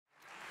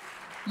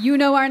You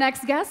know our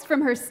next guest from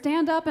her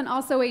stand-up and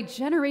also a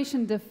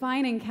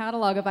generation-defining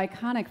catalog of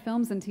iconic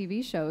films and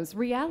TV shows.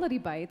 Reality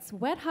Bites,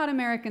 Wet Hot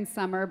American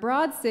Summer,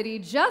 Broad City,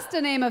 just to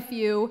name a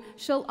few.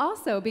 She'll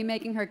also be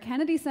making her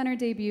Kennedy Center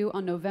debut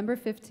on November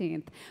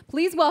 15th.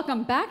 Please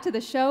welcome back to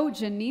the show,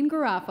 Janeane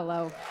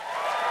Garofalo.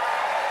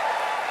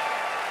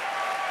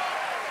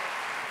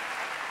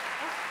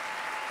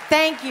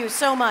 Thank you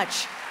so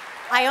much.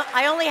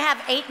 I only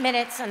have 8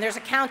 minutes, and there's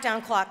a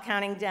countdown clock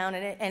counting down,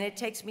 and it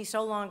takes me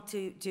so long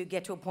to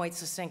get to a point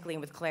succinctly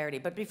and with clarity.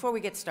 But before we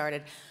get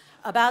started,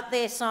 about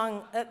the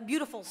song, a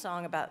beautiful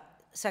song about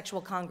sexual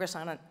congress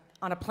on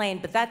a plane,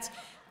 but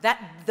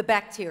the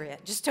bacteria,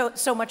 just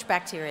so much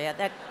bacteria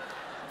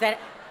that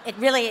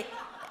I'm really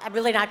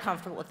not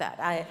comfortable with that.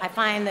 I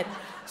find that,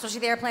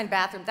 especially the airplane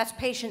bathroom, that's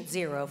patient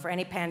zero for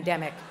any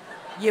pandemic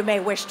you may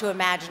wish to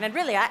imagine. And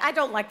really, I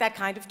don't like that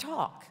kind of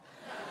talk.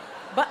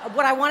 But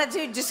what I wanted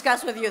to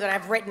discuss with you that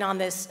I've written on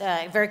this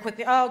very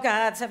quickly, oh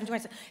God,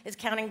 7:27 is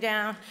counting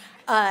down.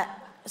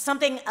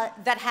 Something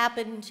that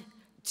happened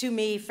to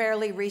me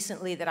fairly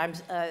recently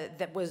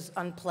that was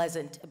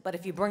unpleasant. But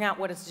if you bring out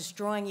what is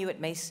destroying you,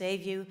 it may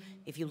save you.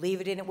 If you leave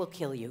it in, it will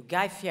kill you.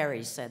 Guy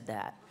Fieri said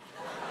that.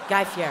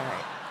 Guy Fieri.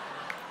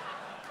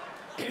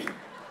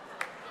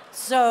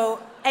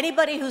 So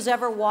anybody who's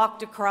ever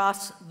walked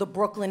across the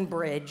Brooklyn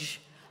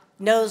Bridge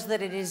knows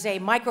that it is a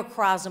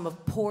microcosm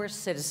of poor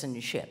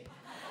citizenship.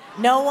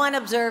 No one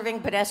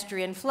observing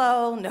pedestrian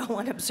flow, no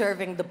one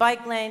observing the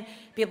bike lane,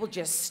 people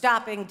just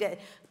stopping,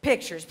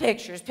 pictures,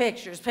 pictures,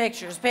 pictures,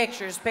 pictures,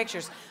 pictures,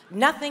 pictures.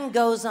 Nothing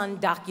goes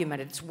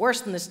undocumented. It's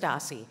worse than the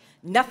Stasi.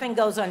 Nothing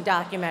goes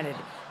undocumented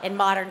in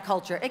modern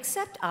culture,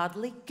 except,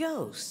 oddly,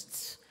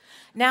 ghosts.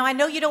 Now, I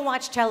know you don't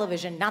watch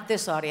television, not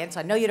this audience,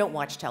 I know you don't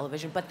watch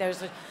television, but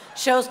there's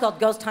shows called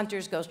Ghost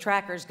Hunters, Ghost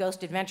Trackers,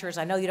 Ghost Adventurers.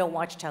 I know you don't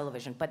watch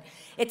television, but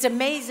it's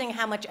amazing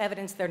how much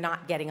evidence they're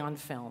not getting on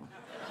film.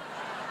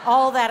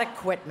 All that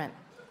equipment,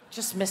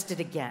 just missed it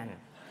again.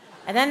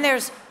 And then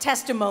there's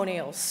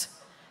testimonials.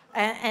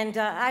 And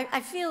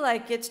I feel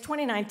like it's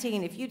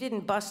 2019. If you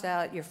didn't bust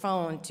out your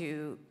phone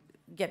to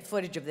get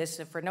footage of this,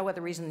 if for no other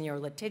reason than you're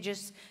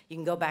litigious, you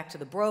can go back to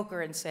the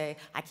broker and say,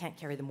 I can't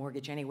carry the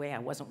mortgage anyway, I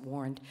wasn't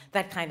warned,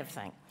 that kind of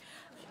thing.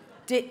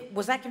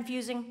 Was that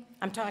confusing?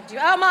 I'm talking to you.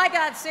 Oh my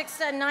God,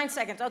 9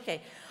 seconds,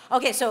 okay.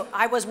 Okay, so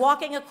I was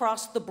walking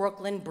across the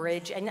Brooklyn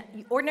Bridge, and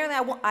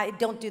ordinarily I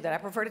don't do that. I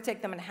prefer to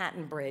take the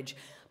Manhattan Bridge.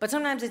 But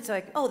sometimes it's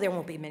like, oh, there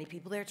won't be many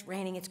people there. It's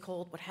raining, it's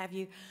cold, what have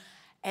you.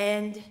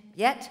 And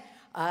yet,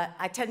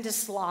 I tend to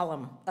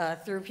slalom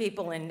through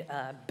people and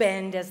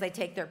bend as they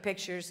take their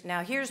pictures.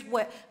 Now, here's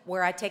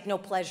where I take no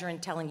pleasure in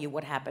telling you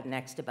what happened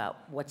next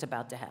about what's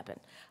about to happen.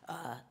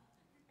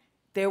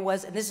 There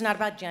was, and this is not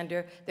about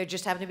gender, there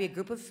just happened to be a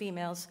group of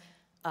females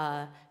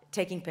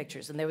taking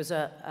pictures. And there was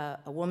a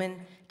woman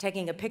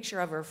taking a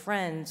picture of her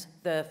friends.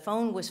 The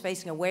phone was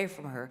facing away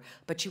from her,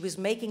 but she was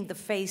making the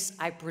face,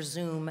 I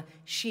presume,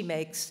 she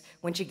makes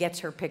when she gets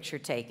her picture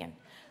taken.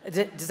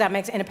 Does that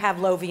make sense? In a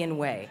Pavlovian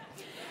way.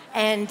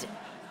 And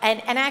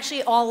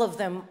actually all of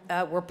them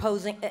were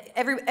posing,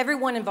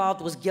 everyone involved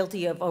was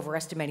guilty of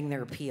overestimating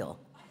their appeal.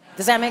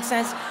 Does that make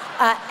sense?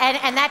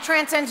 And that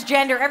transcends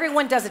gender.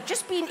 Everyone does it.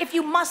 Just being, if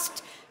you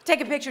must take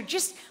a picture,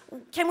 just,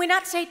 can we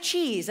not say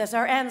cheese as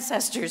our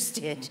ancestors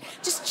did?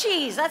 Just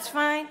cheese, that's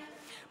fine.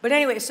 But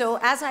anyway, so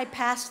as I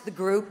passed the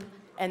group,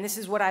 and this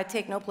is what I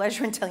take no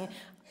pleasure in telling you,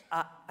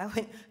 I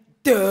went,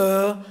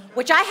 duh,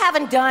 which I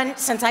haven't done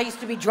since I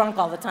used to be drunk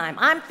all the time.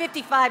 I'm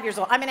 55 years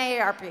old, I'm an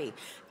AARP.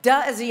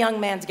 Duh is a young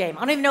man's game.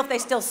 I don't even know if they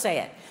still say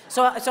it.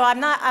 So I'm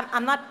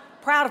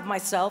not proud of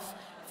myself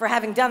for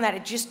having done that.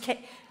 It just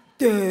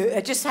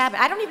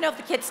happened. I don't even know if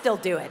the kids still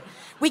do it.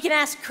 We can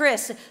ask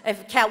Chris,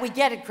 we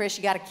get it, Chris,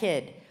 you got a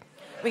kid.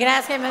 We can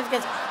ask him if he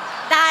goes,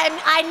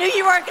 I knew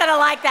you weren't gonna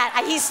like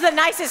that. He's the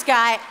nicest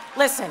guy.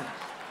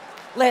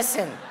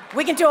 Listen,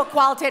 we can do a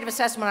qualitative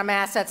assessment on my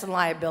assets and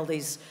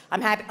liabilities.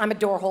 I'm happy, I'm a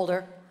door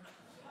holder.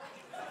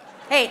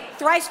 Hey,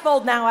 thrice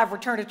fold now I've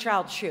returned a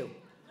child's shoe.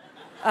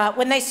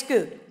 When they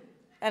scoot,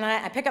 and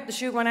I pick up the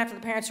shoe, run after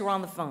the parents who are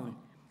on the phone,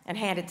 and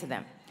hand it to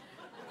them.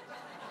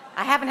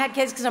 I haven't had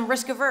kids because I'm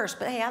risk averse,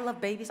 but hey, I love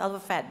babies. I love a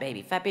fat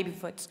baby. Fat baby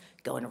foot's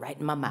going right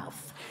in my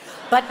mouth.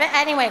 But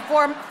anyway,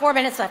 4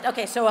 minutes left.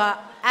 Okay, so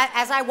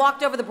as I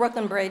walked over the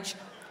Brooklyn Bridge,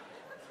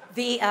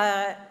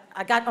 I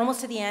got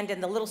almost to the end,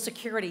 and the little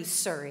security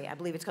Surrey, I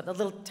believe it's called, the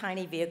little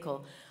tiny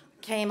vehicle,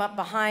 came up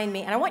behind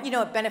me. And I want you to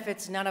know it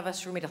benefits none of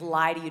us for me to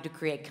lie to you to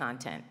create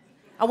content.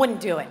 I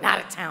wouldn't do it, not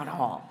at town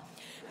hall.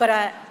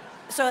 But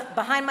so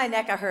behind my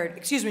neck I heard,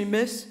 excuse me,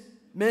 miss.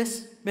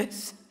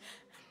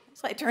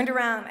 So I turned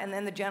around, and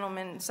then the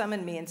gentleman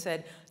summoned me and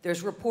said,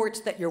 there's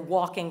reports that you're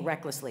walking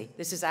recklessly.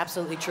 This is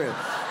absolutely true.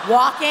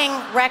 Walking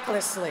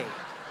recklessly.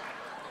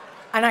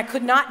 And I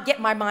could not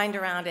get my mind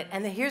around it.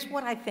 And here's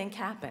what I think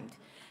happened.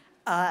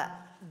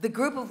 The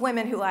group of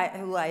women who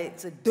I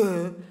said,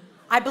 duh,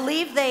 I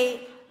believe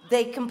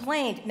they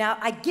complained. Now,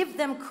 I give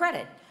them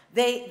credit.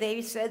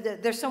 They said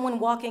that there's someone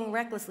walking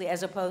recklessly,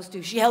 as opposed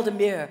to, she held a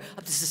mirror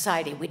up to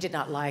society. We did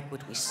not like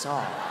what we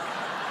saw.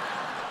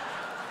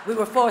 We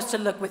were forced to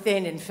look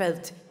within and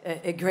felt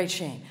a great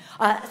shame.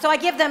 So I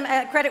give them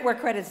credit where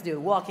credit's due,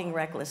 walking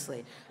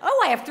recklessly.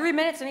 Oh, I have 3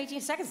 minutes and 18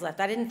 seconds left.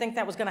 I didn't think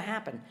that was going to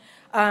happen.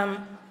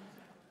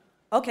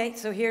 Okay,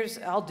 so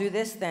I'll do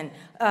this then.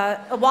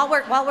 While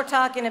we're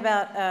talking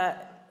about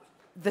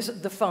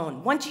the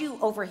phone, once you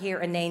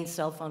overhear inane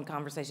cell phone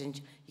conversations,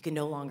 you can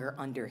no longer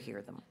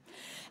underhear them.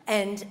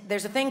 And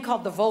there's a thing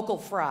called the vocal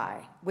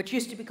fry, which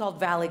used to be called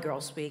Valley Girl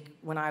speak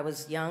when I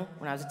was young,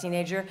 when I was a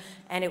teenager,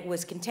 and it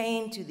was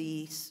contained to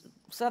the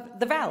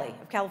Valley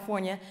of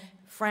California.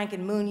 Frank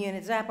and Munya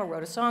and Zappa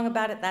wrote a song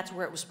about it. That's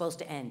where it was supposed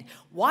to end.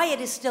 Why it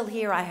is still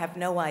here, I have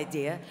no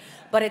idea,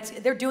 but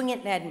they're doing it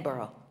in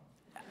Edinburgh.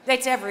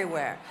 It's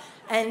everywhere.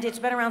 And it's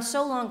been around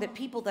so long that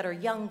people that are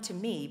young to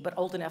me, but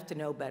old enough to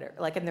know better,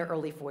 like in their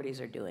early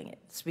 40s, are doing it,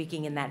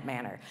 speaking in that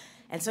manner.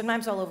 And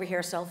sometimes I'll overhear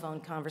a cell phone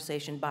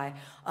conversation by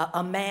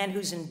a man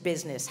who's in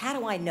business. How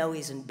do I know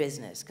he's in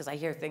business? Because I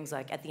hear things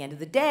like, at the end of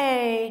the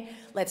day,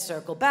 let's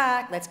circle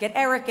back, let's get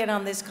Eric in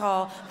on this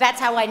call. That's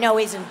how I know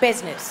he's in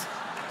business.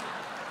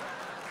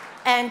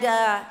 And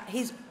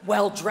he's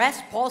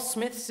well-dressed, Paul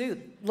Smith suit,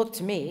 look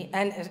to me,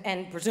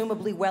 and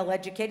presumably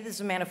well-educated. This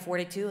is a man of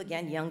 42,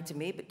 again, young to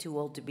me, but too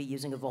old to be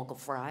using a vocal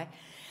fry.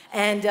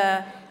 And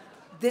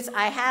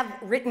I have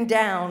written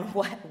down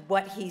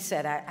what he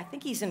said. I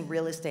think he's in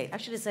real estate. I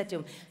should have said to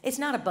him, it's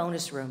not a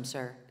bonus room,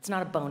 sir. It's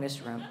not a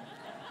bonus room.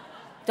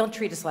 Don't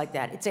treat us like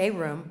that. It's a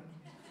room.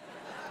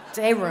 It's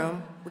a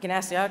room. We can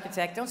ask the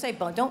architect.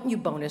 Don't you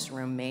bonus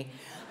room me.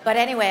 But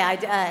anyway,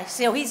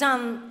 so he's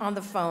on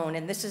the phone,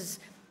 and this is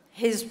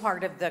his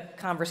part of the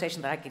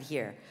conversation that I could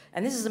hear.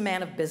 And this is a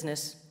man of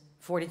business,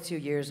 42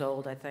 years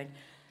old, I think.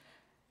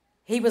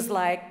 He was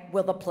like,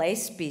 will the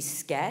place be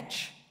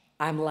sketch?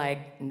 I'm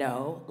like,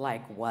 no,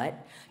 like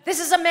what? This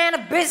is a man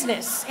of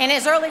business in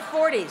his early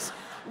 40s.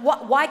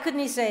 Why couldn't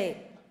he say,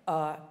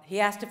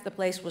 he asked if the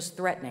place was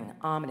threatening,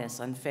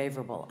 ominous,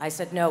 unfavorable. I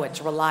said, no,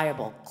 it's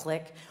reliable,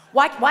 click.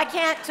 Why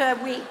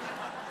can't we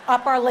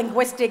up our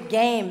linguistic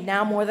game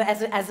now more than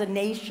as a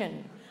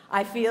nation?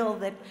 I feel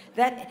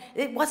that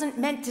it wasn't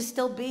meant to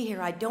still be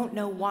here. I don't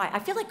know why. I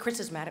feel like Chris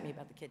is mad at me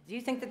about the kid. Do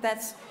you think that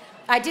that's...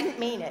 I didn't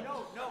mean it.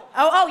 No.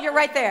 Oh, you're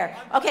right there.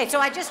 Okay, so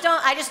I just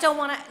don't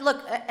want to...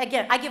 Look,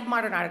 again, I give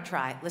modern art a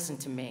try. Listen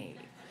to me.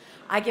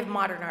 I give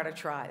modern art a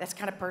try. That's the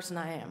kind of person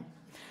I am.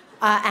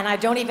 And I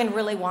don't even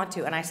really want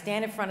to. And I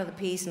stand in front of the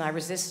piece and I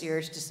resist the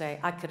urge to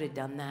say, I could have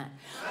done that.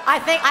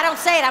 I don't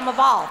say it. I'm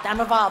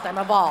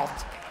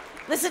evolved.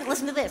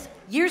 Listen to this.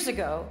 Years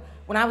ago,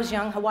 when I was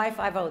young, Hawaii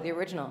Five-0, the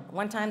original.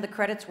 One time the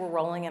credits were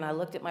rolling and I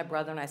looked at my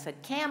brother and I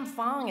said, Cam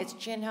Fong, it's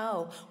Chin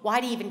Ho.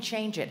 Why'd he even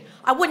change it?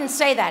 I wouldn't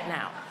say that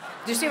now.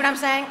 Do you see what I'm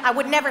saying? I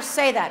would never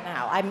say that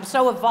now. I'm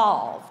so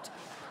evolved.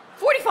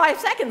 45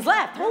 seconds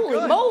left,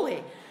 holy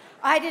moly.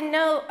 I didn't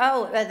know,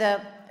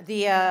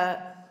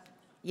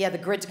 the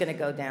grid's gonna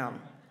go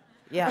down.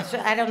 Yeah, so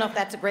I don't know if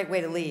that's a great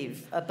way to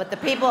leave, but the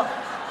people,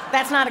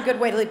 that's not a good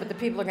way to leave, but the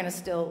people are gonna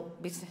still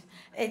be,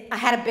 I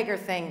had a bigger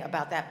thing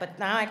about that, but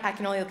now I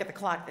can only look at the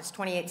clock. It's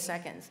 28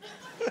 seconds.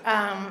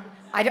 I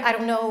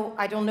don't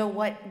know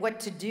what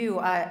to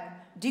do.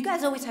 Do you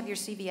guys always have your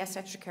CVS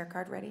extra care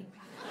card ready?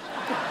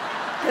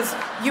 Because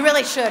you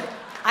really should.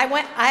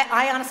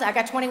 I honestly, I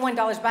got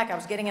 $21 back. I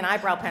was getting an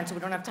eyebrow pencil.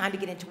 We don't have time to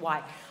get into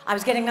why. I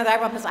was getting another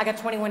eyebrow pencil. I got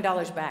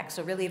 $21 back,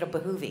 so really it'll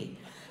behoove you.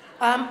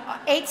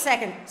 8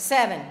 seconds.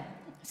 7,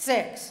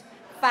 6,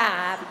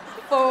 5,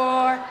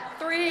 4,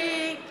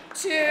 3,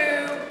 2,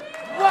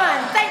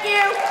 1. Thank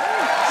you.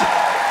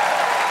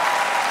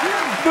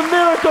 The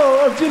miracle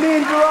of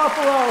Janeane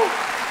Garofalo.